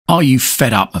Are you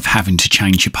fed up of having to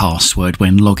change your password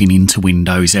when logging into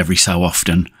Windows every so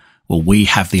often? Well, we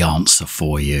have the answer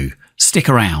for you. Stick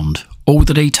around. All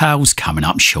the details coming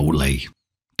up shortly.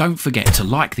 Don't forget to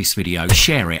like this video,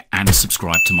 share it and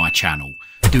subscribe to my channel.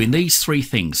 Doing these three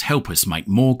things help us make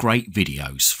more great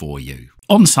videos for you.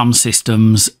 On some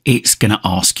systems, it's going to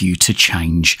ask you to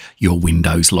change your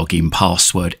Windows login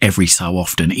password every so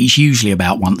often. It's usually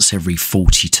about once every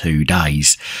 42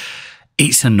 days.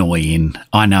 It's annoying.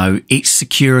 I know it's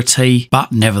security,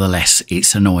 but nevertheless,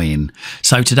 it's annoying.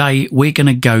 So today we're going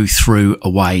to go through a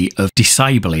way of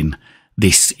disabling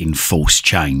this enforced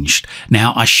change.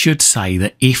 Now, I should say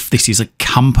that if this is a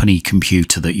company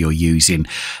computer that you're using,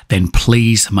 then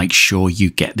please make sure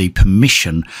you get the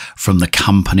permission from the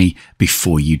company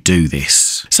before you do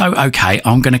this. So, okay,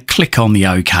 I'm going to click on the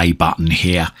OK button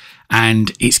here,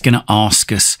 and it's going to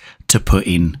ask us to put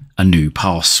in a new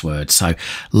password. So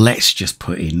let's just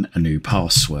put in a new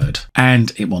password,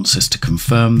 and it wants us to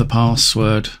confirm the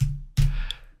password.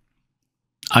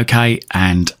 Okay,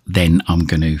 and then I'm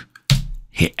going to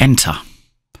hit enter,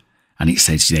 and it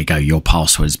says, there you go, your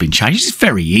password has been changed. It's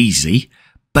very easy,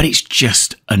 but it's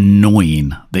just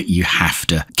annoying that you have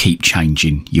to keep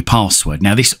changing your password.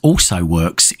 Now, this also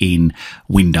works in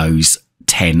Windows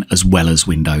 10 as well as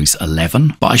Windows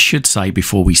 11, but I should say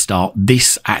before we start,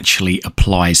 this actually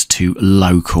applies to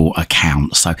local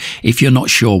accounts. So if you're not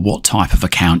sure what type of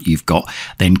account you've got,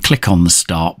 then click on the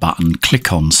start button,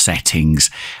 click on settings,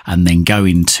 and then go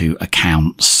into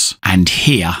accounts, and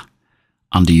here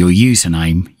under your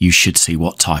username you should see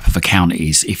what type of account it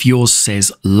is. If yours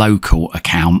says local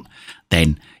account,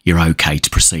 then you're okay to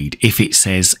proceed. If it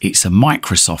says it's a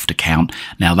Microsoft account,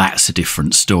 now that's a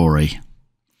different story.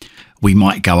 We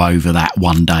might go over that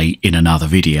one day in another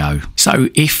video. So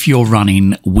if you're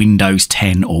running Windows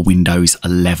 10 or Windows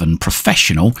 11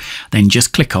 Professional, then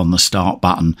just click on the start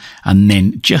button and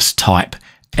then just type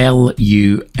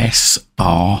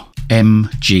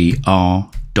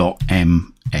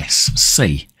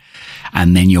lusrmgr.msc,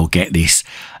 and then you'll get this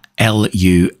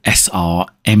lusrmgr.msc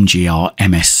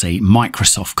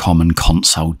Microsoft Common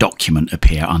Console document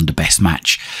appear under Best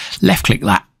Match. Left click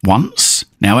that once.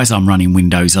 Now, as I'm running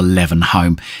Windows 11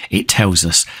 Home, it tells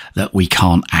us that we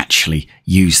can't actually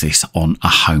use this on a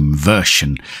home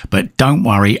version. But don't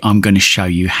worry, I'm going to show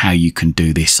you how you can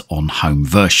do this on home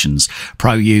versions.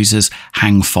 Pro users,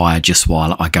 hang fire just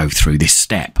while I go through this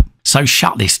step. So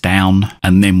shut this down,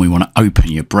 and then we want to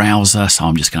open your browser. So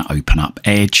I'm just going to open up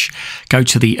Edge, go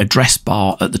to the address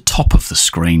bar at the top of the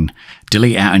screen,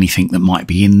 delete out anything that might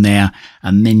be in there,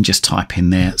 and then just type in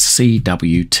there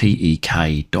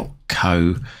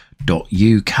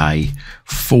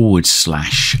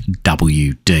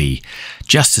cwtek.co.uk/WD,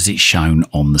 just as it's shown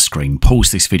on the screen.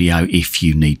 Pause this video if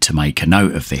you need to make a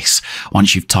note of this.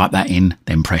 Once you've typed that in,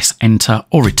 then press enter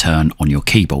or return on your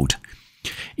keyboard.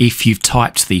 If you've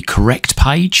typed the correct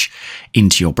page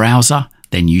into your browser,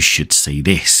 then you should see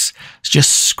this. Just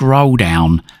scroll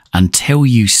down until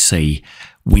you see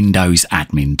Windows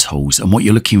Admin Tools, and what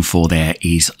you're looking for there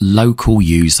is Local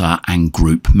User and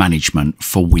Group Management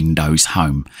for Windows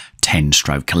Home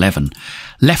 10/11.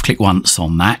 Left click once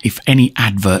on that. If any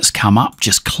adverts come up,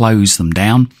 just close them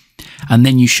down, and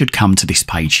then you should come to this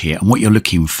page here, and what you're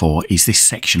looking for is this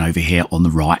section over here on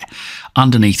the right.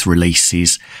 Underneath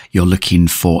releases, you're looking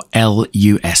for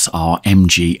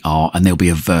lusrmgr, and there'll be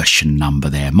a version number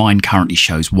there. Mine currently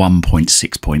shows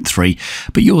 1.6.3,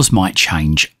 but yours might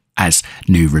change as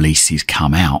new releases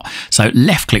come out. So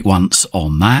left click once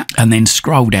on that, and then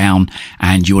scroll down,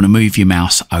 and you want to move your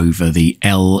mouse over the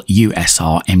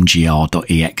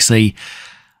lusrmgr.exe,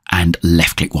 and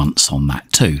left click once on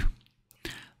that too.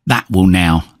 That will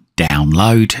now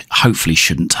download. Hopefully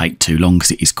shouldn't take too long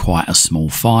because it is quite a small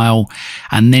file.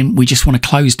 And then we just want to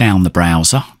close down the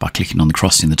browser by clicking on the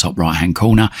cross in the top right hand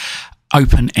corner,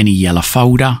 open any yellow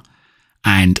folder,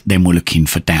 and then we're looking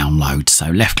for downloads.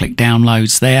 So left click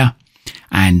downloads there,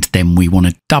 and then we want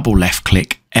to double left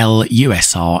click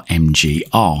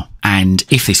lusrmgr, and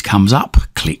if this comes up,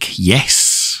 click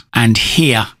yes, and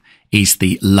here is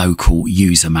the local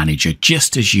user manager,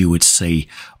 just as you would see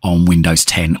on Windows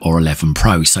 10 or 11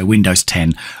 Pro. So Windows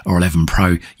 10 or 11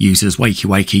 Pro users,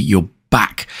 wakey, you're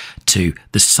back to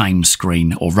the same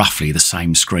screen, or roughly the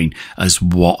same screen as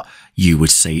what you would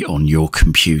see on your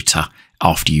computer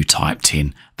after you typed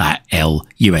in that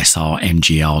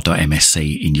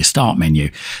lusrmgr.msc in your start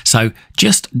menu. So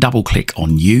just double click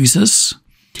on users,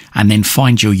 and then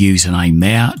find your username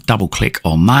there, double click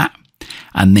on that,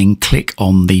 and then click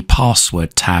on the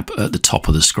password tab at the top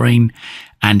of the screen,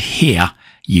 and here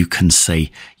you can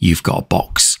see you've got a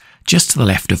box just to the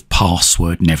left of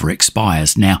password never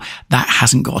expires. Now, that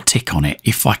hasn't got a tick on it.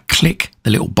 If I click the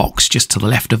little box just to the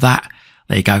left of that,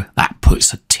 there you go, that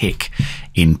puts a tick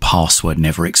in password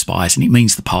never expires, and it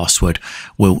means the password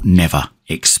will never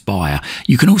expire.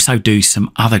 You can also do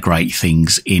some other great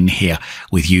things in here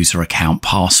with user account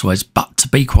passwords, but to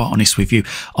be quite honest with you,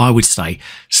 I would say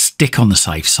stick on the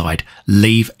safe side,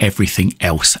 leave everything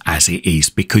else as it is,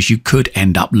 because you could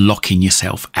end up locking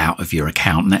yourself out of your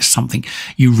account, and that's something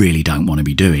you really don't want to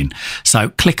be doing. So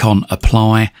click on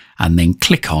apply and then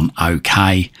click on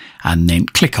OK, and then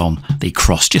click on the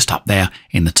cross just up there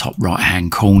in the top right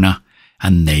hand corner.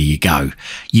 And there you go.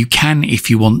 You can, if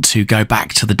you want to, go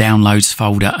back to the downloads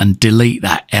folder and delete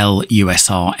that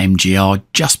LUSR MGR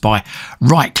just by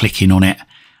right clicking on it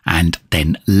and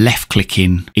then left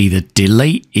clicking, either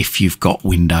delete if you've got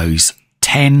Windows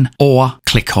 10 or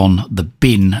click on the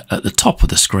bin at the top of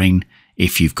the screen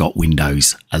if you've got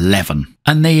Windows 11.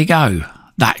 And there you go.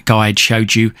 That guide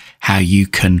showed you how you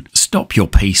can stop your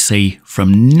PC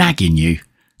from nagging you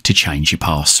to change your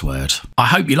password. I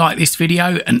hope you liked this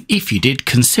video, and if you did,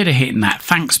 consider hitting that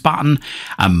thanks button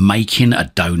and making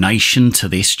a donation to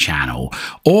this channel.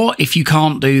 Or if you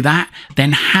can't do that,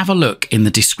 then have a look in the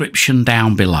description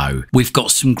down below. We've got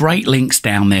some great links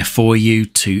down there for you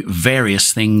to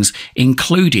various things,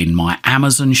 including my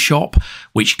Amazon shop,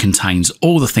 which contains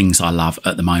all the things I love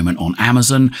at the moment on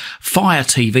Amazon: Fire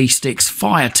TV sticks,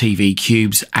 Fire TV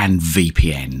cubes, and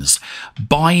VPNs.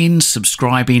 Buying,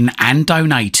 subscribing and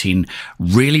donating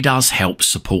really does help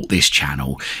support this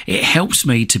channel. It helps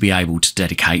me to be able to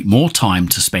dedicate more time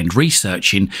to spend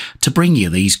researching to bring you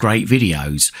these great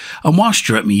videos. And whilst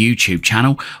you're at my YouTube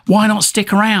channel, why not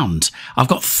stick around? I've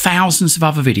got thousands of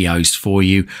other videos for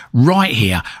you right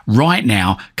here, right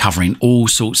now, covering all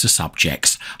sorts of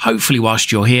subjects. Hopefully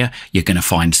whilst you're here, you're going to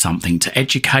find something to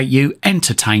educate you,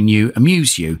 entertain you,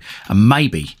 amuse you, and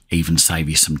maybe even save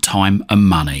you some time and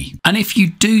money. And if you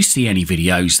do see any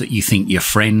videos that you think your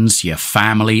friends, your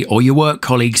family or your work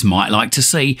colleagues might like to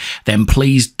see, then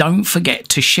please don't forget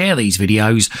to share these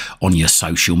videos on your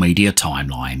social media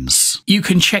timelines. You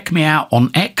can check me out on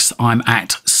X. I'm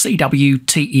at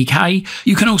CWTEK.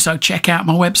 You can also check out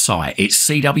my website. It's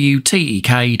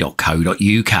cwtek.co.uk.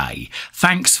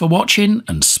 Thanks for watching,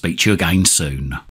 and speak to you again soon.